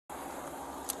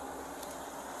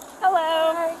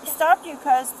stopped you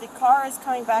because the car is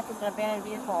coming back as an abandoned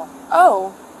vehicle.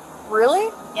 Oh, really?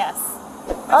 Yes.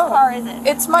 Which car is it?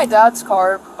 It's my dad's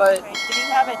car, but... Okay. Did he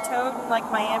have it towed in, like,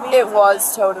 Miami? It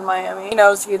was towed in Miami. He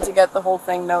knows he had to get the whole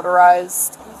thing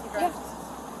notarized. Yeah.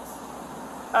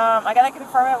 I gotta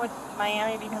confirm it with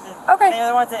Miami because they're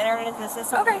the ones that entered it into the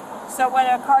system. Okay. So when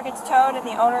a car gets towed and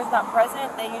the owner is not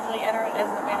present, they usually enter it as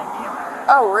an abandoned vehicle.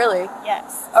 Oh, really?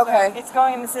 Yes. Okay. So it's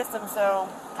going in the system, so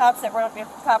cops that run up, if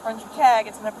the cop runs your tag,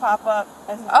 it's gonna pop up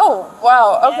as an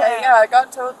wow. Okay, yeah, I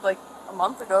got towed like a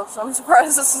month ago, so I'm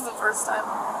surprised this is the first time.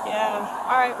 Yeah.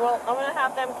 Alright, well, I'm gonna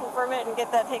have them confirm it and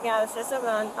get that taken out of the system,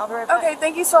 and I'll be right back. Okay,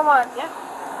 thank you so much. Yeah.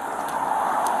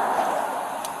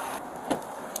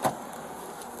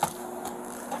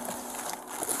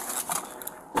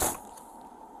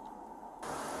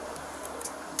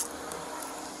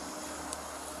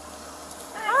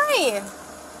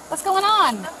 What's going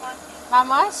on? Not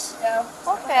much? Yeah.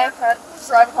 Okay. Just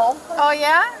driving home. Oh,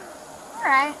 yeah?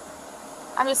 Alright.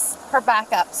 I'm just her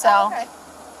backup, so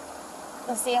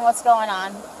let's see what's going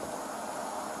on.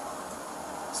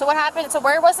 So what happened? So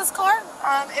where was this car?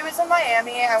 It was in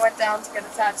Miami. I went down to get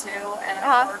a tattoo, and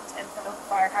I parked in front of the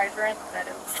fire hydrant, and I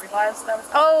didn't realize that was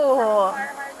the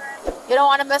fire hydrant. You don't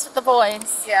want to mess with the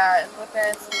boys. Yeah, and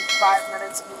within 5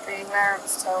 minutes of me being there, it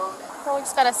was towed. So we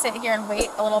just gotta sit here and wait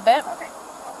a little bit. Okay.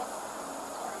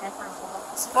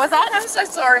 What was that? I'm so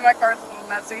sorry, my car's a little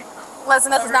messy. Listen,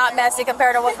 this is not messy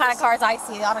compared to what kind of cars I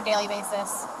see on a daily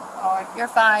basis. Oh, you're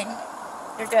fine.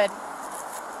 You're good.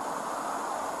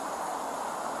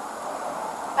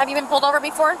 Have you been pulled over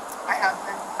before? I have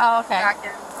been. Oh, okay. Back in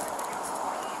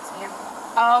 2018.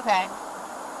 Oh, okay.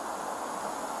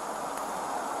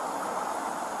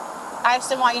 I just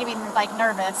didn't want you to be, like,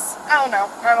 nervous. Oh, no.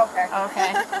 I'm okay.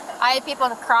 Okay. I had people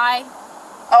cry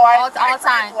all the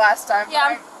time. Last time.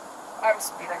 Yeah. I was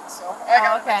speeding, so.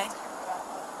 Oh, okay.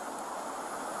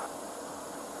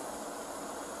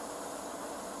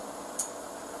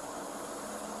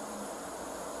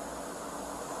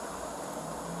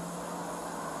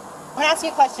 I'm gonna ask you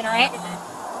a question, alright?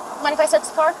 Mind if I search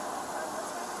the car?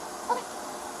 Okay.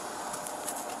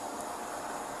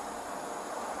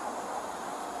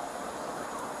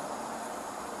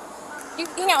 You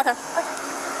hang out with her. Okay.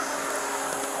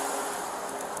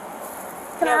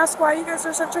 Can I ask why you guys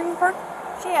are searching the car?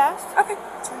 She asked. Okay,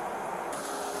 that's fine.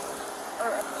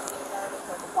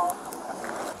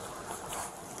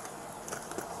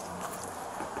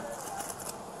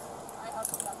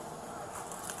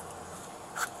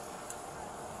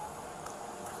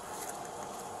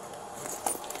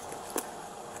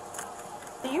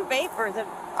 Do you vape or is it?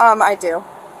 I do.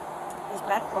 It's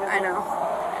bad for I know.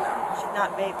 You should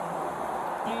not vape.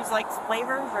 Do you use like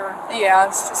flavors or? Yeah,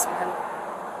 it's just mint.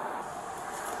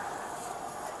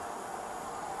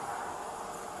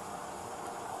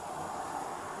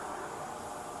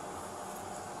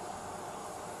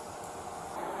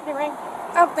 Hey, ring.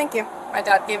 Oh, thank you. My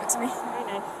dad gave it to me. Very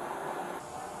nice.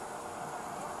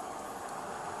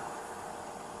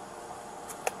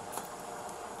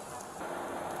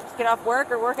 Just get off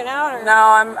work or working out or?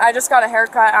 No, I just got a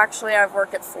haircut. Actually, I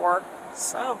work at 4.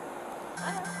 So. Oh.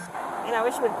 And I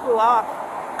wish it would cool off.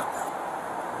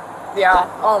 Yeah.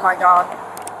 Oh my god.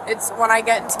 It's when I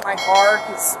get into my car,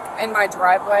 because in my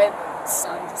driveway, the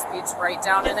sun just beats right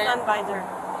down in it. Sun visor.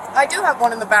 I do have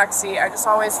one in the back seat. I just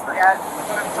always forget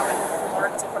when I'm coming from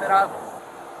work to put it up.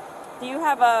 Do you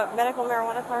have a medical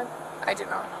marijuana card? I do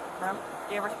not. No.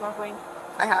 Do you ever smoke weed?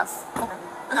 I have.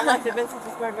 How long has it been since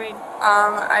you smoked weed?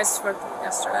 I smoked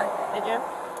yesterday. Did you?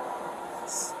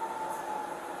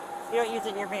 You don't use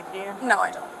it in your vape, do you? No,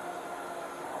 I don't.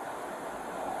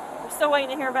 I'm still waiting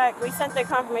to hear back. We sent the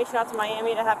confirmation out to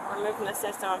Miami to have it removed from the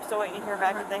system. I'm still waiting to hear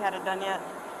back if they had it done yet.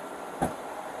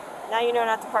 Now you know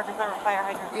not to park in front of a fire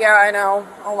hydrant. Yeah, I know.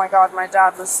 Oh my god, my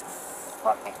dad was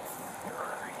fucking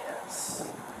furious.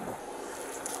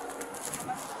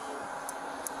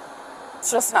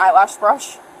 It's just an eyelash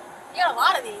brush. You got a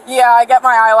lot of these. Yeah, I get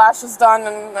my eyelashes done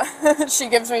and she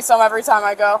gives me some every time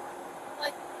I go.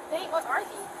 Like, dang, what are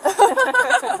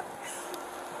these?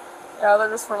 Yeah, they're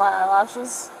just for my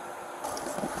eyelashes.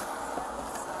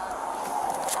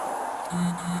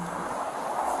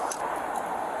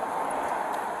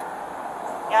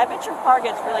 Yeah, I bet your car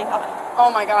gets really hot. Oh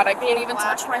my god, I can't even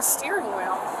touch my steering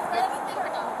wheel.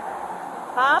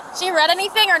 Huh? She read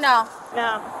anything or no?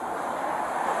 No.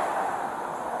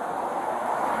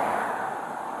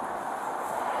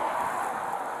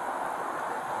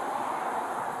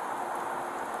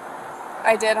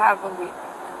 I did have a weed in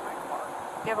my car.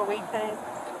 You have a weed pen?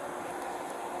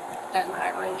 And I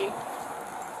really...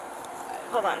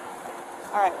 Hold on.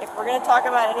 Alright, if we're gonna talk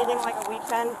about anything like a weed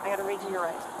pen, I gotta read you your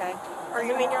rights, okay? Or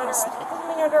you mean you're under arrest? It doesn't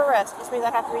mean you're under arrest. It just means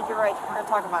I have to read your rights if we're gonna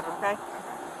talk about it, okay?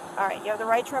 Alright, you have the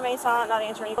right to remain silent, not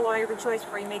answer any lawyer of your choice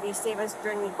before you make any statements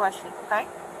during the question, okay?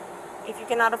 If you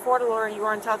cannot afford a lawyer, you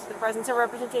are entitled to the presence and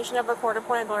representation of a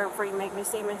court-appointed lawyer before you make any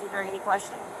statements during any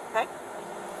questioning, okay?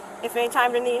 If any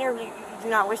time during the interview you do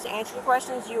not wish to answer the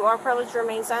questions, you are privileged to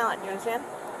remain silent, do you understand?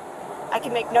 I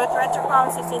can make no threats or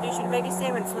promises to induce you to make a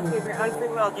statement solely of your own free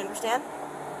will, do you understand?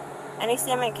 Any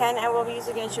statement can and will be used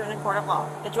against you in a court of law.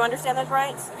 Did you understand those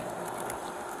rights?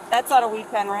 That's not a weed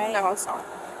pen, right? No, it's not.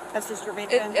 That's just your vape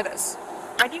pen? It is.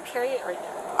 Why do you carry it right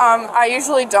now? I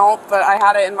usually don't, but I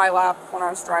had it in my lap when I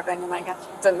was driving, and I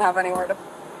didn't have anywhere to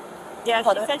Yeah,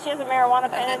 put she it. said she has a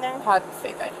marijuana pen in there. Had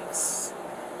fake IDs.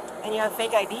 And you have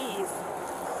fake IDs.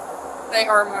 They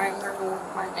are mine. They're in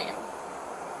my name.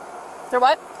 They're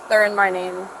what? They're in my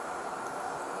name.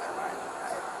 They're mine.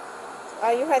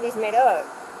 Oh, you had these made up.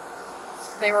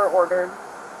 They were ordered.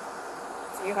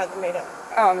 So you had them made up.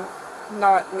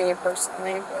 Not me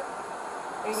personally, but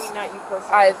What do you mean not you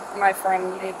personally? my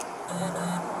friend made.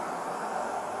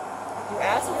 You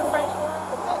asked your friend for it?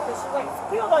 Because like,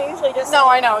 people don't usually just No,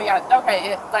 I know. Yeah.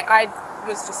 Okay. I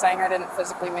was just saying I didn't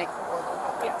physically make the order.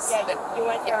 But yes. Yeah, you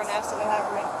went there and asked them to have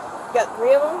them made. You got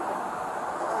 3 of them?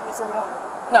 Or is there more?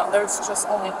 No, there's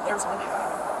only one.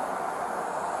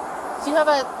 Do you have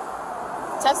a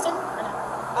testing? Or no?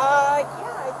 Yeah,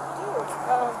 I do.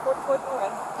 44.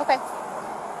 Okay.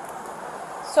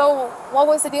 So, what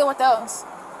was the deal with those?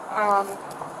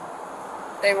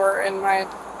 They were in my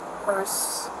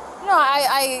purse. No,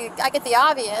 I get the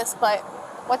obvious, but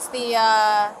what's the,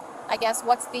 like,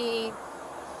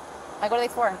 what are they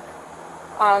for?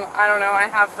 I don't know. I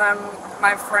have them.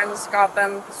 My friends got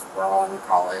them because we're all in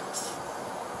college,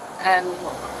 and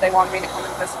they wanted me to come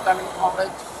and visit them in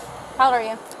college. How old are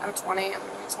you? I'm 20. I'm gonna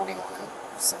be 21 in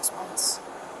 6 months,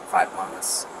 5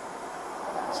 months.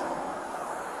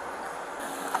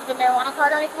 The marijuana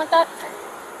card or anything like that?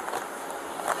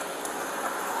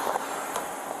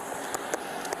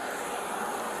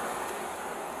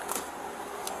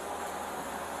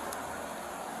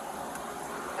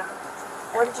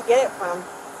 Where did you get it from?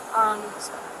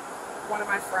 One of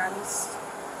my friends.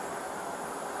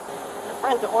 Your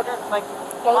friend ordered, like,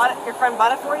 your friend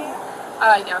bought it for you?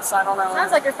 Yes. I don't know.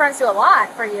 Sounds like your friends do a lot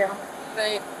for you.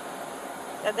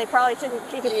 That they probably shouldn't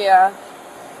keep it. Yeah.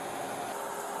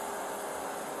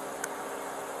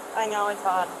 I know, it's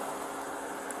hot.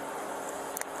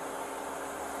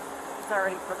 It's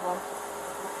already purple.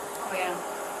 Oh yeah.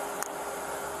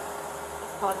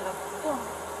 It's positive.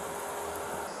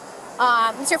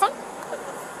 What's your phone?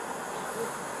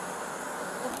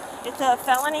 It's a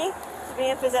felony to be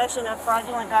in possession of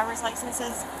fraudulent driver's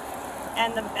licenses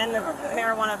and the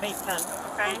marijuana vape pen.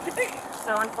 Okay.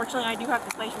 So unfortunately, I do have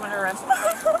to place you under arrest.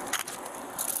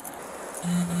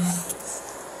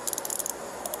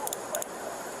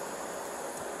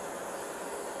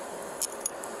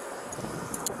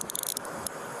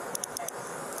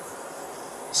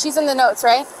 She's in the notes,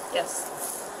 right? Yes.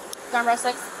 Number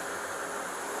 6.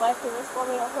 Like this for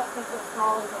me, also I think it's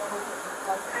small as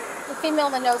The female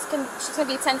in the notes, she's going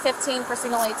to be 10-15 for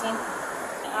signal 18.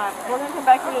 we're gonna come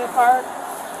back into the car.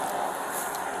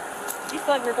 You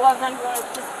still have your gloves on.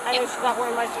 I know she's not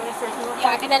wearing much in this search.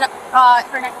 Yeah, and then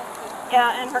her neck.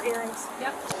 Yeah, and her earrings.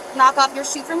 Yep. Knock off your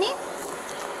shoe for me.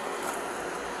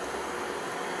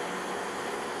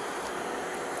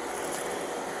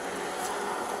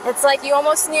 It's like you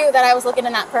almost knew that I was looking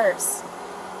in that purse.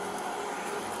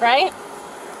 Right?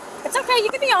 It's okay, you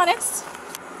can be honest.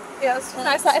 Yes.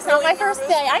 It's not my first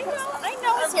day. I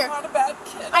know it's here. I'm not a bad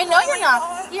kid. I know you're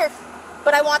not. Here.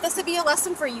 But I want this to be a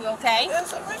lesson for you, okay?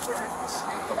 Yes, I'm my parents.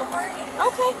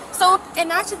 Okay. So, and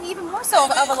that should be even more so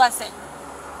of a lesson.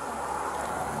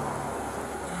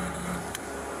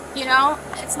 You know,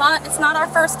 it's not our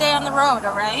first day on the road,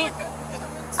 all right?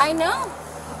 I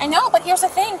know, but here's the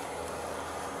thing.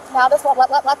 Now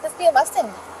let this be a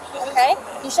lesson, okay?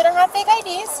 You shouldn't have fake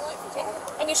IDs,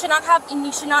 and you should not have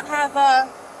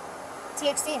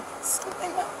THC.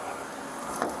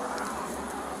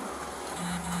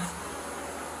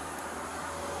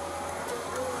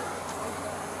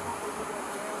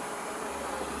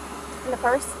 In the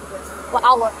purse? Well,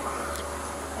 I'll look.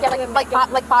 Yeah,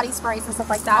 like body sprays and stuff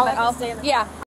like that. I'll stay in the Yeah.